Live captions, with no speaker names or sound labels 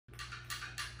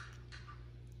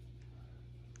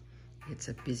It's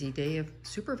a busy day of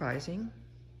supervising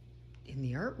in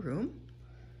the art room.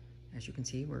 As you can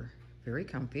see, we're very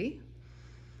comfy.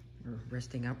 We're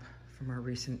resting up from our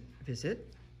recent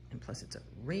visit, and plus it's a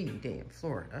rainy day in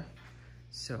Florida.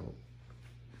 So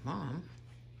Mom,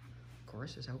 of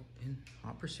course, is out in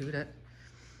hot pursuit at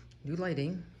new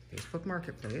lighting, Facebook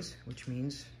Marketplace, which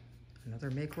means another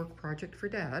make work project for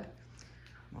Dad.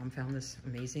 Mom found this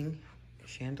amazing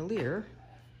chandelier,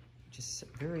 which is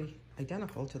very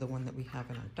identical to the one that we have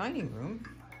in our dining room,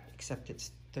 except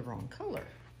it's the wrong color,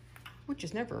 which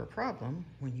is never a problem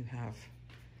when you have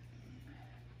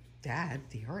Dad,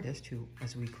 the artist, who,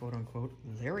 as we quote unquote,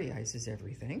 Larryizes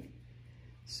everything.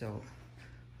 So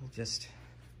we'll just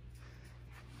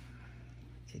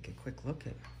take a quick look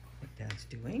at what Dad's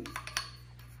doing.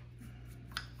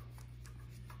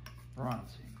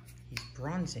 Bronzing. He's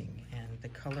bronzing, and the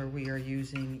color we are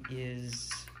using is,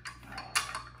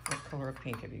 what color of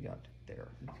paint have you got there?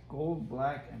 Gold,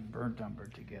 black, and burnt umber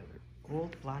together.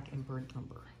 Gold, black, and burnt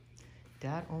umber.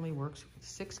 Dad only works with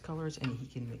 6 colors, and he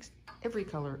can mix every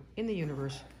color in the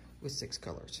universe with 6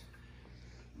 colors.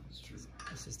 That's true.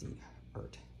 This is the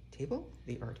art table,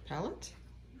 the art palette.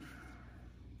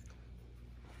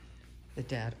 The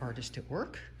Dad artist at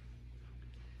work.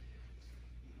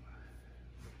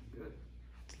 Good.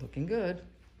 It's looking good.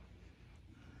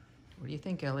 What do you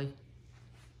think, Ellie?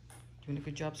 Doing a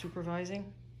good job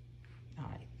supervising?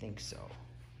 I think so.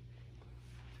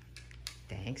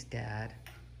 Thanks, Dad.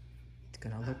 It's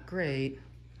gonna look great.